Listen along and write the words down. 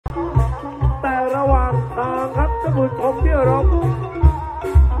านผู้ชมที่เคารพ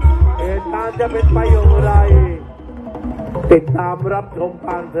เหตุการณ์จะเป็นไปอย่างไรติดตามรับชมก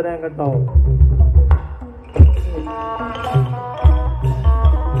ารแสดงกันต่อ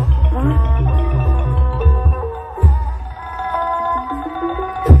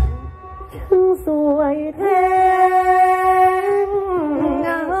สวยแท้ง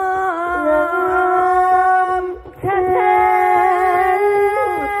ามแท้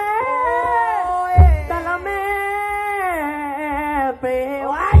แต่ละแม่เปล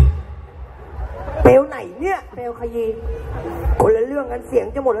วเปลวไหนเนี่ยเปลวขยีคนละเรื่องกันเสียง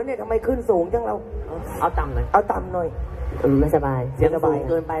จะหมดแล้วเนี่ยทำไมขึ้นสูงจังเราเอาต่ำหน่อยเอาต่ำหน่อยไม่สบายเสียงสบาย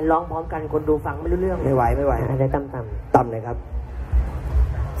เกินไปร้องพร้อมกันคนดูฟังไม่รู้เรื่องไม่ไหวอะไรต่ำเลยครับ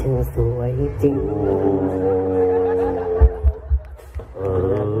ช่างสวยจริง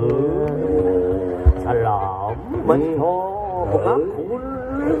ฉลามมันโชว์ครับคุณ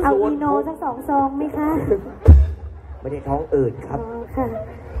เอาอีโนสัก2 ซองไหมคะไม่ได้ท้องอืดครับค่ะ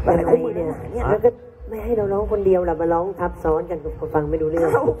อะไรเนี่ยแล้วก็ไม่ให้เราร้องคนเดียวหรอมาร้องทับซ้อนกันคนฟังไม่ดูเรื่อง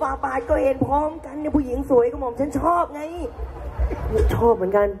เอาปาปาก็เห็นพร้อมกันเนี่ยผู้หญิงสวยก็หม่อมฉันชอบไงชอบเหมื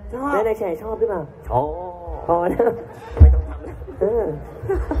อนกันแล้วนายแฉชอบหรือเปล่าชอบพอนะไม่ต้องทำแล้ว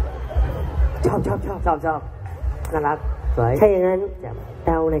ชอบน่ารักสวยถ้าอย่างนั้นเ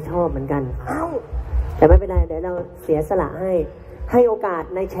ราเลยชอบเหมือนกันแต่ไม่เป็นไรเดี๋ยวเราเสียสละให้โอกาส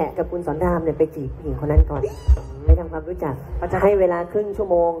นายแฉะกับคุณสอนรามเนี่ยไปจีบผู้หญิงคนนั้นก่อนไปทำความรู้จักจะให้เวลาครึ่งชั่ว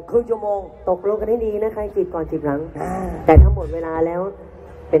โมงตกลงกันให้ดีนะใครจีบก่อนจีบหลังแต่ทั้งหมดเวลาแล้ว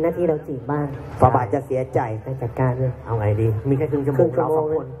เป็นหน้าที่เราจีบบ้างฝ่าบาทจะเสียใจไปจัดการเลยเอาไงดีมีแค่ครึ่งชั่วโมงเรา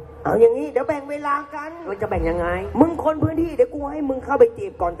2 คนเอาอย่างนี้เดี๋ยวแบ่งเวลากันเราจะแบ่งยังไงมึงคนพื้นที่เดี๋ยวกูให้มึงเข้าไปจี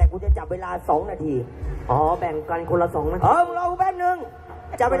บก่อนแต่กูจะจับเวลา2 นาทีอ๋อแบ่งกันคนละ2 นาทีมึงรอแป๊บนึง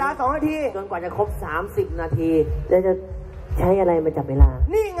จับเวลา2 นาทีจนกว่าจะครบ30 นาทีแล้วจะใช้อะไรมาจับเวลา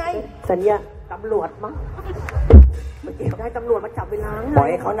นี่ไงสัญญาตำรวจมั้งให้ตำรวจมาจับเวลาปล่อย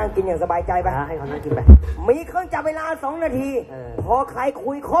ให้เขานั่งกินอย่างสบายใจไปให้เขานั่งกินไปมีเครื่องจับเวลา2 นาทีพอใคร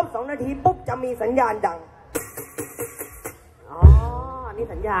คุยครบ2 นาทีปุ๊บจะมีสัญญาณดังนี่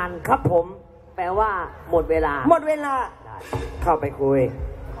สัญญาณครับผมแปลว่าหมดเวลาเข้าไปคุย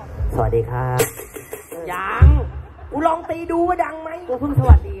สวัสดีครับยังกูลองตีดูว่าดังไหมกูเพิ่งส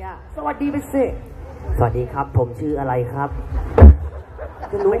วัสดีสวัสดีไปสิสวัสดีครับผมชื่ออะไรครับ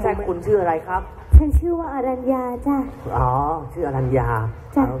ไม่ใช่คุณชื่ออะไรครับฉันชื่อว่าอรัญญาจ้ะอ๋อชื่ออรัญญา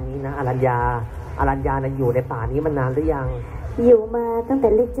เอางี้นะอรัญญานะอยู่ในป่านี้มานานหรือยังอยู่มาตั้งแต่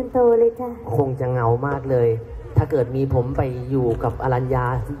เล็กจนโตเลยจ้ะคงจะเหงามากเลยถ้าเกิดมีผมไปอยู่กับอรัญญา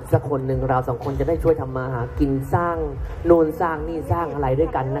สักคนหนึ่งเรา2 คนจะได้ช่วยทำมาหากินสร้างนู่นสร้างนี่สร้างอะไรด้วย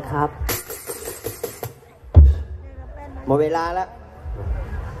กันนะครับหมดเวลาแล้ว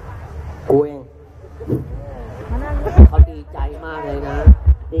กูเองเขาดีใจมากเลยนะ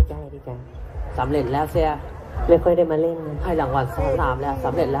ดีใจสำเร็จแล้วเสียไม่ค่อยได้มาเล่นให้รางวัล3 แล้วส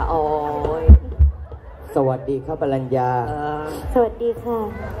ำเร็จแล้วโอ้ยสวัสดีครับอรัญญาสวัสดีค่ะ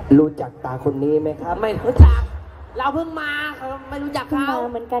รู้จักตาคนนี้ไหมครับไม่รู้จักเราเพิ่งมาไม่รู้จักเขา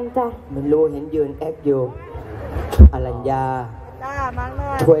เหมือนกันจ้ะไม่รู้เห็นยืนแอคอยู่อรัญญา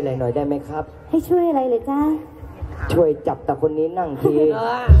ช่วยอะไรหน่อยได้ไหมครับให้ช่วยอะไรเลยจ้าช่วยจับตาคนนี้นั่งที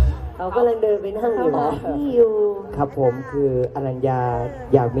เขากำลังเดินไปนั่งอยู่ที่อยู่ครับผมคืออรัญญา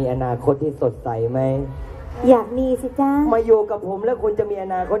อยากมีอนาคตที่สดใสไหมอยากมีสิจ้ามาอยู่กับผมแล้วคุณจะมีอ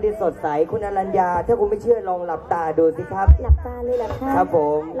นาคตที่สดใสคุณอรัญญาถ้าคุณไม่เชื่อลองหลับตาดูสิครับหลับตาเลยหลับค่ะครับผ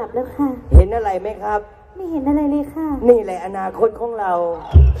มหลับแล้วค่ะเห็นอะไรไหมครับไม่เห็นอะไรเลยค่ะนี่แหละอนาคตของเรา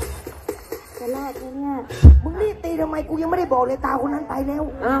จะรอดไหมเนี่ยมึงรีบตีทำไมกูยังไม่ได้บอกเลยตาคนนั้นไปแล้ว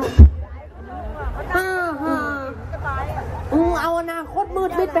เอาอนาคตมื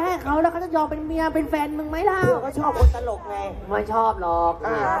ดมิดไปให้เขาแล้วเขาจะยอมเป็นเมียเป็นแฟนมึงไหมล่ะเขาชอบคนตลกไงไม่ชอบหรอก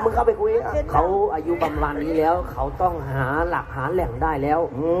มึงเข้าไปคุยเขาอายุประมาณนี้แล้วเขาต้องหาหลักหาแหล่งได้แล้ว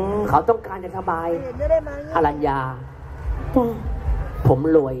เขาต้องการจะสบายอรัญญาผม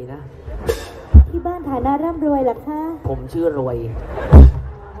รวยนะที่บ้านฐานะร่ำรวยหรอคะผมชื่อรวย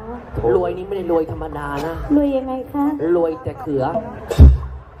นี่ไม่ได้รวยธรรมดานะรวยยังไงคะรวยแต่เขือ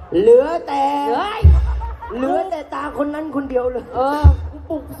เหลือแต่ตาคนนั้นคนเดียวเลยกู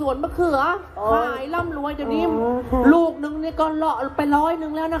ปลูกสวนมะเขือขายร่ำรวยเดี๋ยวนี้ลูกนึงนี่ก็เลาะไป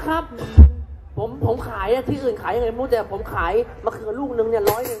100แล้วนะครับผมขายที่อื่นขายยังไงมูแต่ผมขายมะเขือลูกนึงเนี่ย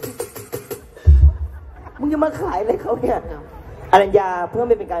100มึงจะมาขายอะไรเขาเนี่ยอรัญญาเพื่อไ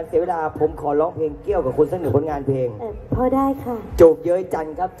ม่เป็นการเสียเวลาผมขอร้องเพลงเกี่ยวกับคุณสัก1 ผลงานเพลงพอได้ค่ะจูบเย้ยจัน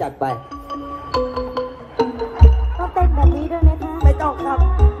ครับจัดไปต้องเต้นแบบนี้ด้วยไหมคะไม่ต้องครับ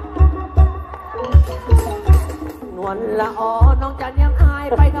นวลละออน้องจันยังอาย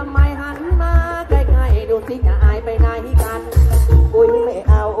ไปทำไมหันมาใกล้ๆดูสิจะอายไปไหนกันอุ้ยไม่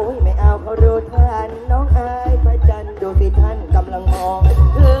เอาเขารู้ทันน้องอายประจ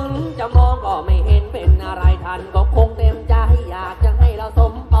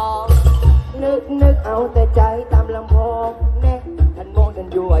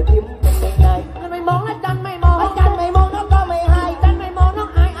ยั่วยิ้มเป็นยังไงจันไม่มองและจันไม่มองจันไม่มองแล้วก็ไม่ให้จันไม่มองน้อง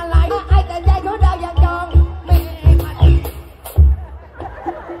อายอะไรอายแต่ใจเขาดาวอยากจองไม่มา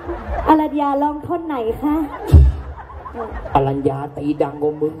อรัญญาลองท่อนไหนคะ อรัญญาตีดังกว่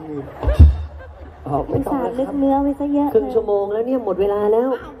ามึงไม่ต้อง สาร นะ ลึ ค ก รับ เนื้อไว้ซะเยอะ ครึ่งชั่วโมงแล้วเนี่ยหมดเวลาแล้ว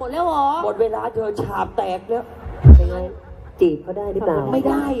หมดแล้วเหรอหมดเวลาเธอฉาบแตกแล้ว เป็นไงจีบเขาได้หรือเปล่า ไม่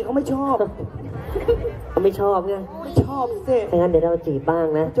ได้เขาไม่ชอบ เขาไม่ชอบไง ไม่ชอบสิ ถ้างั้นเดี๋ยวเราจีบบ้าง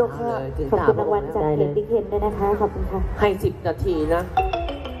นะ เจ้าค่ะ ขอบคุณรางวัลจากเพจบิ๊กเฮนด้วยนะคะขอบคุณค่ะ ให้10 นาทีนะ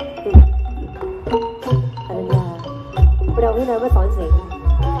อรัญญาเราให้นามว่าสอนสิงห์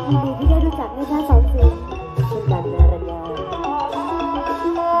ยินดีที่ได้รู้จักนะคะสอนสิงห์ เช่นกันนะอรัญญา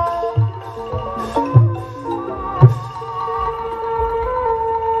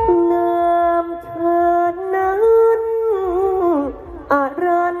งามเธอนั้นอ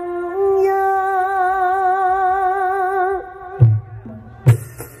รัญญา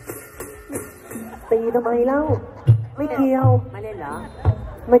ตีทำไมเล่า ไม่เกี่ยว ไม่เล่นเหรอ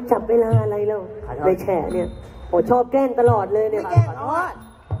มาจับเวลาอะไรเล่า ขอโทษ เลยแฉะเนี่ยโอ้ชอบแกล้งตลอดเลยเนี่ย ขอโทษ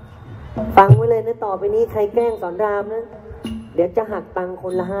ฟังไว้เลยนะต่อไปนี้ใครแกล้งสอนรามนะ เดี๋ยวจะหักตังค์ค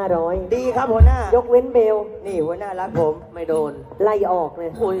นละ500ดีครับหัวหน้าย กเว้นเบล นี่หัวหน้ารักผมไม่โดน ไล่ออกเลย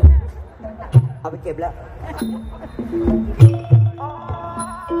โอ้ยเอาไปเก็บแล้ว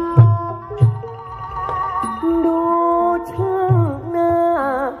ดูช่างหน้า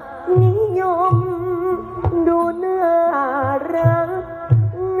นิยม ดูน่ารัก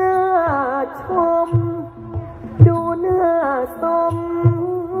น่าชม ดูน่าสม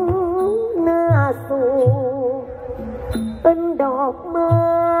น่าสูเป็นดอกไม้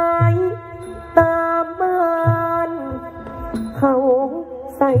ตามบ้านเขา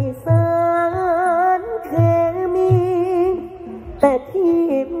ใส่สารเคมี แต่ที่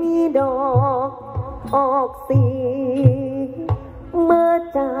มีดอกออกสีมา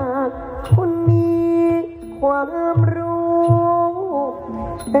จากคนมีความรู้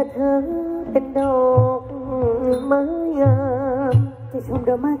แต่เธอเป็นดอกไม้งาม จะชมเ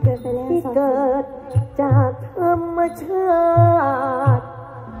รามากเกินไปแล้ว ที่ สอนสิ เกิ งห์ ดจากธรรมชาติ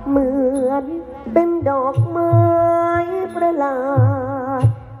เหมือนเป็นดอกไม้ประหลาด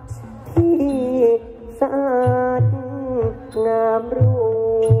ที่สะอาดงามรู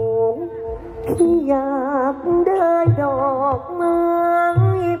ปที่อยากได้ดอกไม้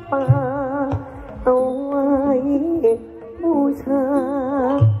ป่าเอาไว้บูชา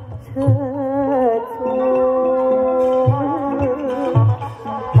เชิดชู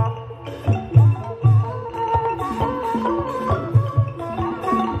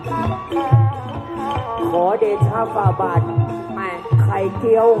ขอเดชะฝ่าบาทแม่ไข่เ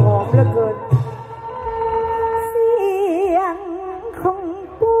จียวหอมเหลือเกิน เสียงของ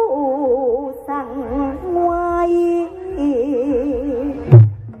ปู่สั่งไว้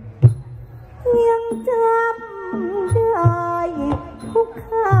ยังจำได้ทุกค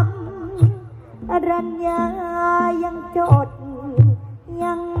ำอรัญญายังจด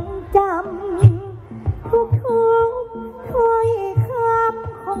ยังจำทุกถ้อยค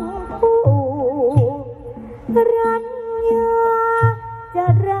ำของปู่รัญญาจะ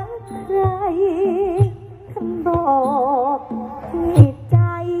รักใครท่านบอกที่ใจ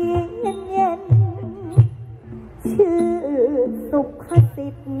เย็นๆชื่อสุขสิ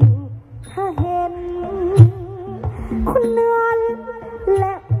ทธิ์ถ้าเห็นคนนั้นแล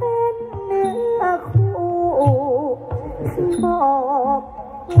ะเป็นเนื้อคู่ท่านบอก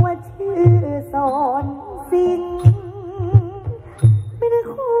ว่าชื่อสอนสิงห์เป็น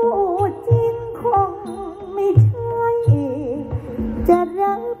คู่จริงคงไม่ใช่จะ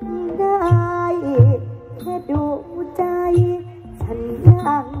รับได้แค่ดูใจฉัน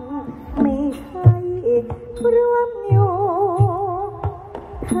ยังไม่ใช่ร่วมอยู่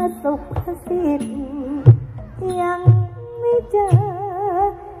ถ้าสุขสิทธิ์ยังไม่เจอ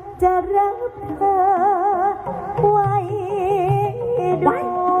จะรับเธอไว้ดู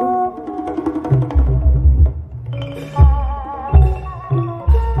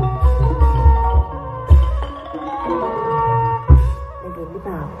ได้ยินหรือเป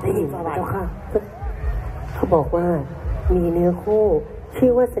ล่าได้ยินเปล่าเจ้าค่ะ เขาบอกว่ามีเนื้อคู่ชื่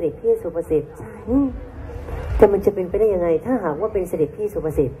อว่าเสด็จพี่สุภสิทธิ์แต่มันจะเป็นไปได้ยังไง ถ้าหากว่าเป็นเสด็จพี่สุภ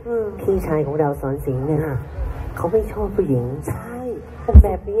สิทธิ์พี่ชายของเราสอนสิงห์เนี่ยเขาไม่ชอบผู้หญิงใช่แบ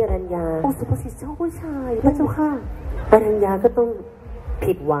บนี้อรัญญาสุภสิทธิ์ชอบผู้ชายพระเจ้าค่ะอรัญญาก็ต้อง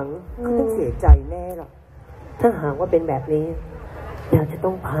ผิดหวังก็ต้องเสียใจแน่หรอกถ้าหากว่าเป็นแบบนี้เราจะต้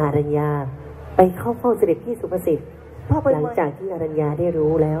องพาอรัญญาไปเข้าเฝ้าเสด็จพี่สุภสิทธิ์หลังจากที่อรัญญาได้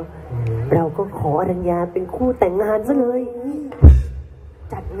รู้แล้ว เราก็ขออรัญญาเป็นคู่แต่งงานซะเลย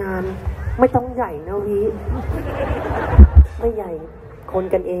จัดงานไม่ต้องใหญ่นะวิไม่ใหญ่ คน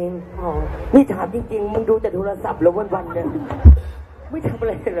กันเอง อ๋อนี่ถามจริงๆมึงดูแต่โทรศัพท์แล้ววันๆเนี่ยไม่ทำอะ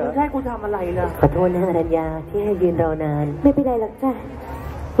ไรเหรอใช่กูทำอะไรล่ะ ขอโทษนะอรัญญาที่ให้ยืนรอนาน ไม่เป็นไรหรอกจ้ะ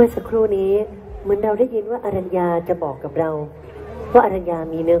เมื่อสักครู่นี้เหมือนเราได้ยินว่าอรัญญาจะบอกกับเรา ว่าอรัญญา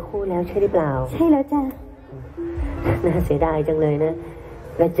มีเนื้อคู่แล้วใช่หรือเปล่า ใช่แล้วจ้ะ น่าเสียดายจังเลยนะ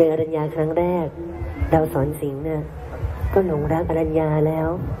เราเจออรัญญาครั้งแรก เราสอนสิงห์น่ะก็หลงรักอรัญญาแล้ว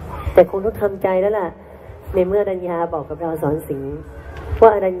แต่คงต้องทำใจแล้วล่ะ ในเมื่ออรัญญาบอกกับเราสอนสิงห์ว่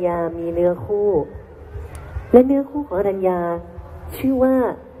าอรัญญามีเนื้อคู่ และเนื้อคู่ของอรัญญาชื่อว่า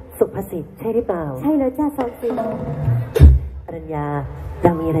สุภสิทธิ์ใช่หรือเปล่า ใช่แล้วจ้ะสอนสิงห์ อรัญญาเร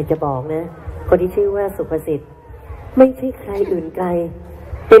ามีอะไรจะบอกนะ คนที่ชื่อว่าสุภสิทธิ์ไม่ใช่ใครอื่นไกล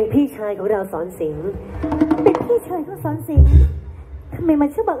เป็นพี่ชายของเราสอนสิงห์ เป็นพี่ชายของสอนสิงห์ทำไมมัน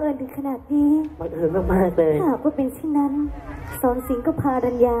ช่างบังเอิญถึงขนาดนี้ บังเอิญมากๆเลย ถ้าหากว่าเป็นเช่นนั้นสอนสิงห์ก็พา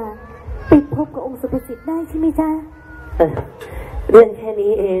รัญญาไปพบกับองค์สุภสิทธิ์ได้ใช่ไหมจ๊ะ เรื่องแค่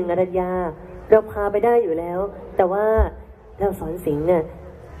นี้เองอรัญญาเราพาไปได้อยู่แล้ว แต่ว่าเราสอนสิงห์เนี่ย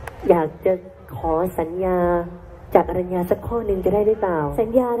อยากจะขอสัญญาจากอรัญญาสักข้อหนึ่งจะได้หรือเปล่า สัญ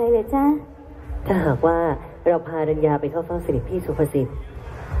ญาอะไรเลยจ๊ะ ถ้าหากว่าเราพาอรัญญาไปเข้าเฝ้าเสด็จพี่สุภสิทธิ์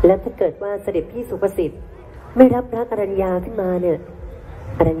และถ้าเกิดว่าเสด็จพี่สุภสิทธิ์ไม่รับรักอรัญญาขึ้นมาเนี่ย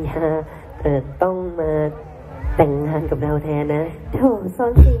อรัญญาต้องมาแต่งงานกับเราแทนนะ โถสอ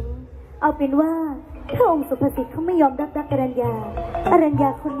นสิงห์เอาเป็นว่าถ้าองค์สุภสิทธิ์เขาไม่ยอมรับรักอรัญญา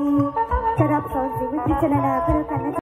คนนี้จะรับสอนสิงห์ไว้พิจารณาก็แล้วกันนะ